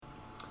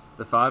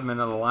The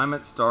 5-minute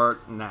alignment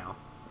starts now.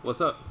 What's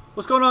up?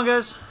 What's going on,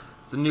 guys?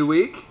 It's a new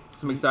week.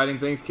 Some exciting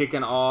things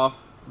kicking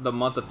off the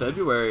month of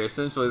February.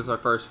 Essentially, this is our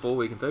first full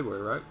week in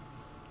February, right?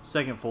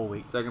 Second full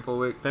week. Second full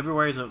week.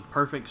 February is a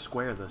perfect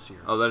square this year.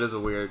 Oh, that is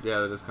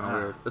that is kind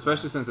of weird.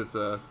 Especially since it's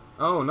a...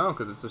 Oh, no,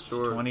 because it's a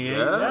short... It's 28.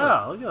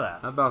 Yeah, look at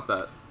that. How about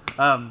that?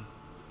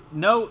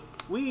 No,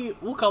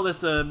 we'll call this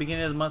the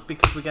beginning of the month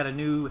because we got a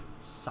new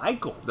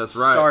cycle. That's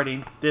right.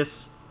 Starting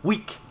this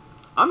week.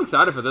 I'm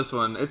excited for this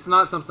one. It's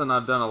not something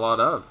I've done a lot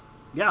of.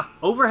 Yeah,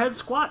 overhead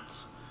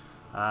squats.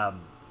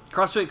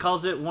 CrossFit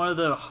calls it one of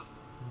the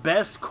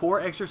best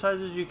core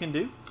exercises you can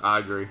do. I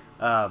agree.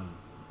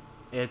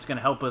 It's going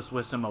to help us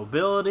with some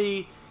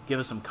mobility,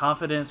 give us some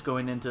confidence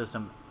going into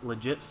some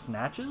legit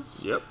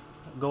snatches. Yep.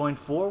 Going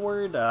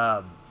forward,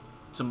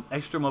 some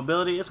extra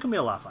mobility. It's going to be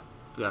a lot of fun.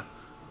 Yeah.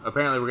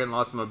 Apparently, we're getting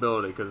lots of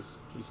mobility because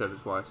you said it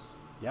twice.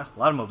 Yeah, a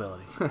lot of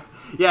mobility.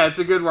 Yeah, it's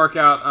a good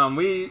workout.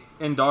 We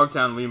in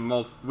Dogtown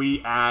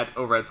we add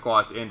overhead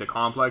squats into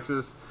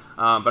complexes,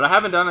 but I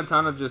haven't done a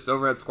ton of just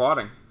overhead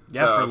squatting.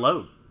 Yeah, for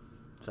load.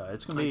 So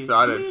it's gonna be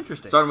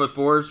interesting. Starting with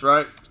fours,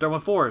 right? Starting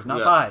with fours,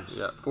 not fives.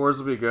 Yeah, fours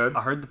will be good.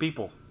 I heard the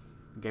people.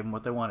 Gave them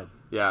what they wanted.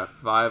 Yeah,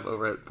 4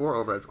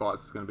 overhead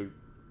squats is gonna be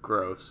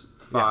gross.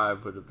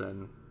 5 would have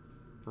been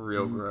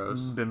real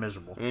gross. Been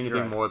miserable. And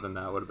anything more than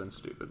that would have been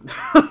stupid.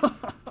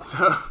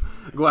 So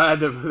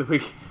glad we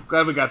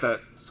got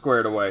that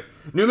squared away.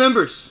 New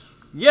members.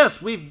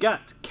 Yes, we've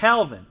got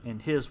Calvin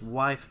and his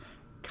wife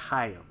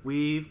Kaya.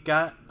 We've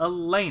got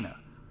Elena.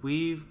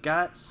 We've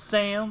got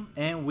Sam,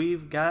 and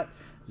we've got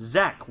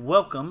Zach.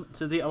 Welcome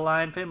to the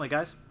Align family,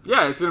 guys.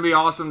 Yeah, it's going to be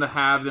awesome to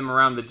have them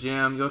around the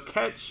gym. You'll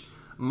catch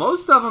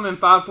most of them in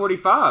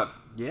 5:45.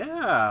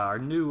 Yeah, our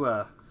new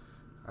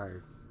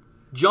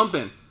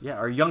Jumping. Yeah,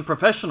 our young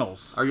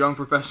professionals. Our young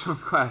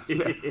professionals class.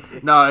 Yeah.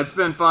 No, it's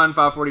been fun.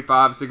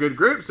 5:45. It's a good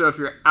group. So if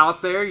you're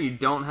out there, you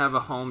don't have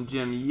a home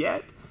gym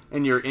yet,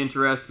 and you're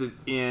interested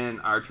in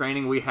our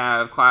training, we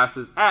have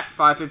classes at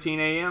 5:15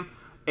 a.m.,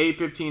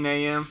 8:15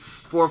 a.m.,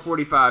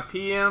 4:45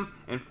 p.m.,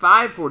 and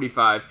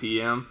 5:45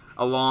 p.m.,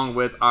 along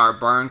with our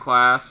burn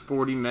class,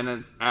 40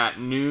 minutes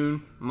at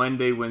noon,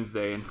 Monday,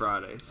 Wednesday, and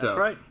Friday. So that's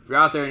right. If you're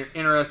out there and you're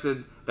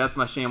interested, that's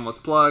my shameless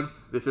plug.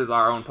 This is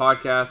our own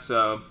podcast,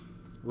 so...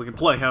 We can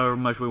play however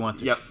much we want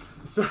to. Yep.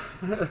 So,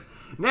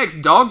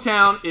 next,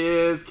 Dogtown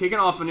is kicking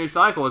off a new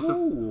cycle. It's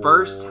the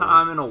first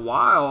time in a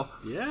while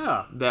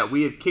that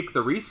we have kicked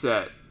the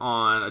reset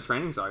on a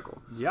training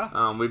cycle.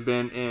 Yeah. We've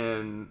been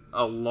in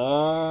a long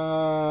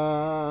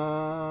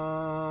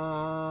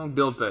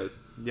build phase.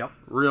 Yep.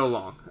 Real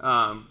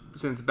long.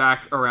 Since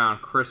back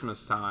around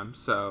Christmas time.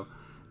 So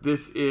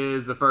this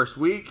is the first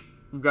week.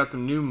 We've got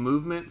some new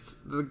movements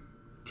the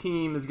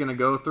team is going to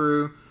go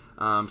through.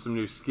 Some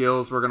new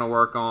skills we're going to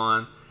work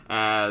on,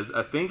 as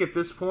I think at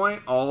this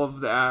point all of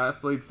the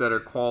athletes that are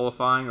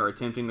qualifying or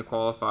attempting to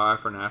qualify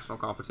for national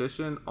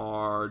competition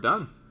are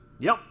done.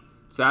 Yep.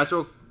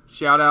 Satchel,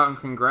 shout out and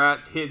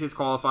congrats, hit his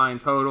qualifying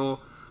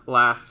total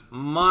last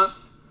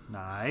month.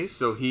 Nice.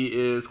 So he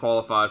is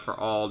qualified for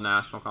all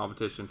national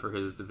competition for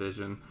his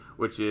division,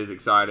 which is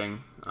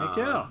exciting. Heck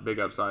yeah. Big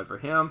upside for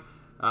him.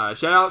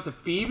 Shout out to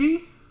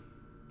Phoebe.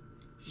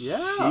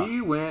 Yeah.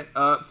 She went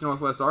up to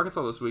Northwest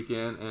Arkansas this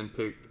weekend and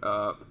picked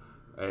up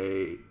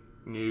a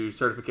new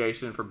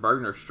certification for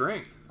Bergner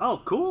Strength.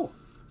 Oh, cool.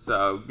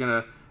 So,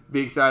 gonna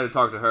be excited to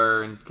talk to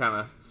her and kind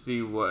of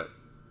see what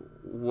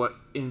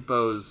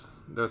infos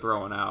they're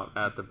throwing out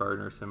at the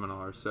Bergner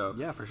seminar. So,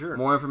 yeah, for sure.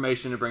 More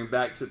information to bring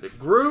back to the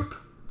group.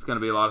 It's gonna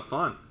be a lot of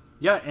fun.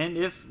 Yeah, and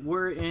if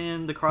we're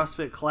in the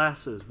CrossFit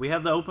classes, we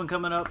have the Open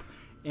coming up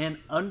in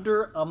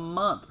under a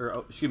month,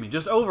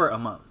 just over a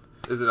month.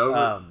 Is it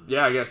over?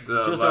 Yeah, I guess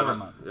the just 11th. over a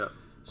month. Yeah.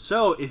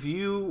 So if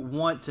you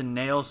want to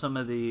nail some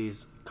of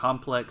these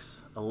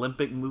complex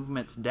Olympic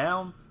movements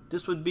down,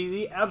 this would be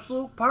the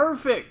absolute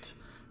perfect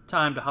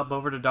time to hop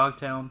over to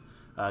Dogtown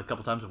a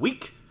couple times a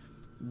week,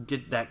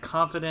 get that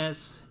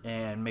confidence,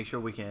 and make sure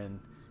we can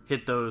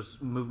hit those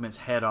movements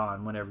head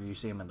on whenever you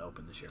see them in the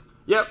Open this year.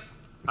 Yep.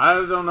 I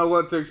don't know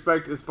what to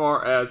expect as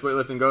far as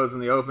weightlifting goes in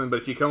the Open, but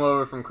if you come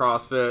over from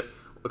CrossFit,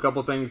 a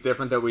couple things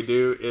different that we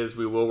do is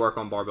we will work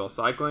on barbell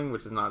cycling,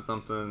 which is not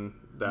something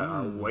that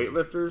our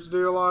weightlifters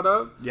do a lot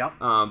of. Yep.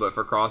 But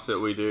for CrossFit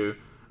we do,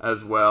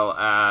 as well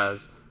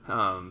as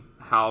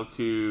how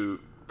to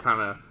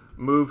kind of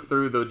move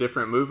through the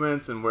different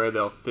movements and where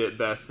they'll fit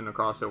best in a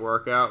CrossFit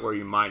workout, where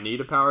you might need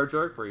a power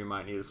jerk, where you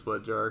might need a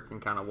split jerk,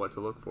 and kind of what to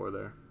look for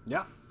there.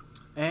 Yeah.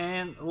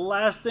 And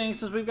last thing,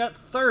 since we've got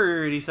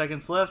 30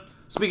 seconds left,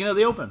 speaking of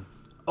the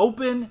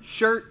Open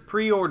shirt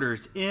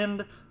pre-orders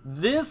end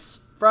this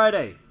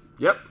Friday.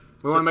 Yep.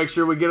 We want to make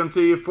sure we get them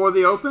to you for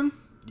the Open.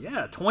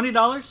 Yeah,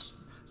 $20.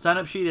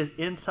 Sign-up sheet is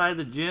inside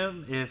the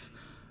gym. If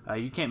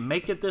you can't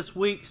make it this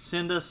week,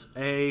 send us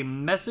a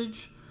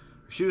message,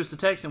 or shoot us a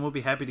text, and we'll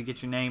be happy to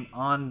get your name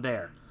on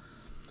there.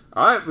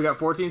 All right, we got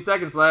 14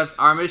 seconds left.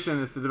 Our mission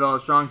is to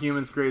develop strong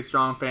humans, create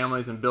strong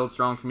families, and build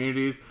strong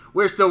communities.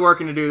 We're still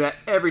working to do that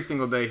every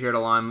single day here at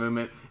Align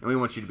Movement, and we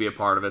want you to be a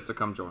part of it, so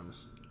come join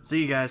us.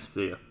 See you guys.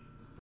 See ya.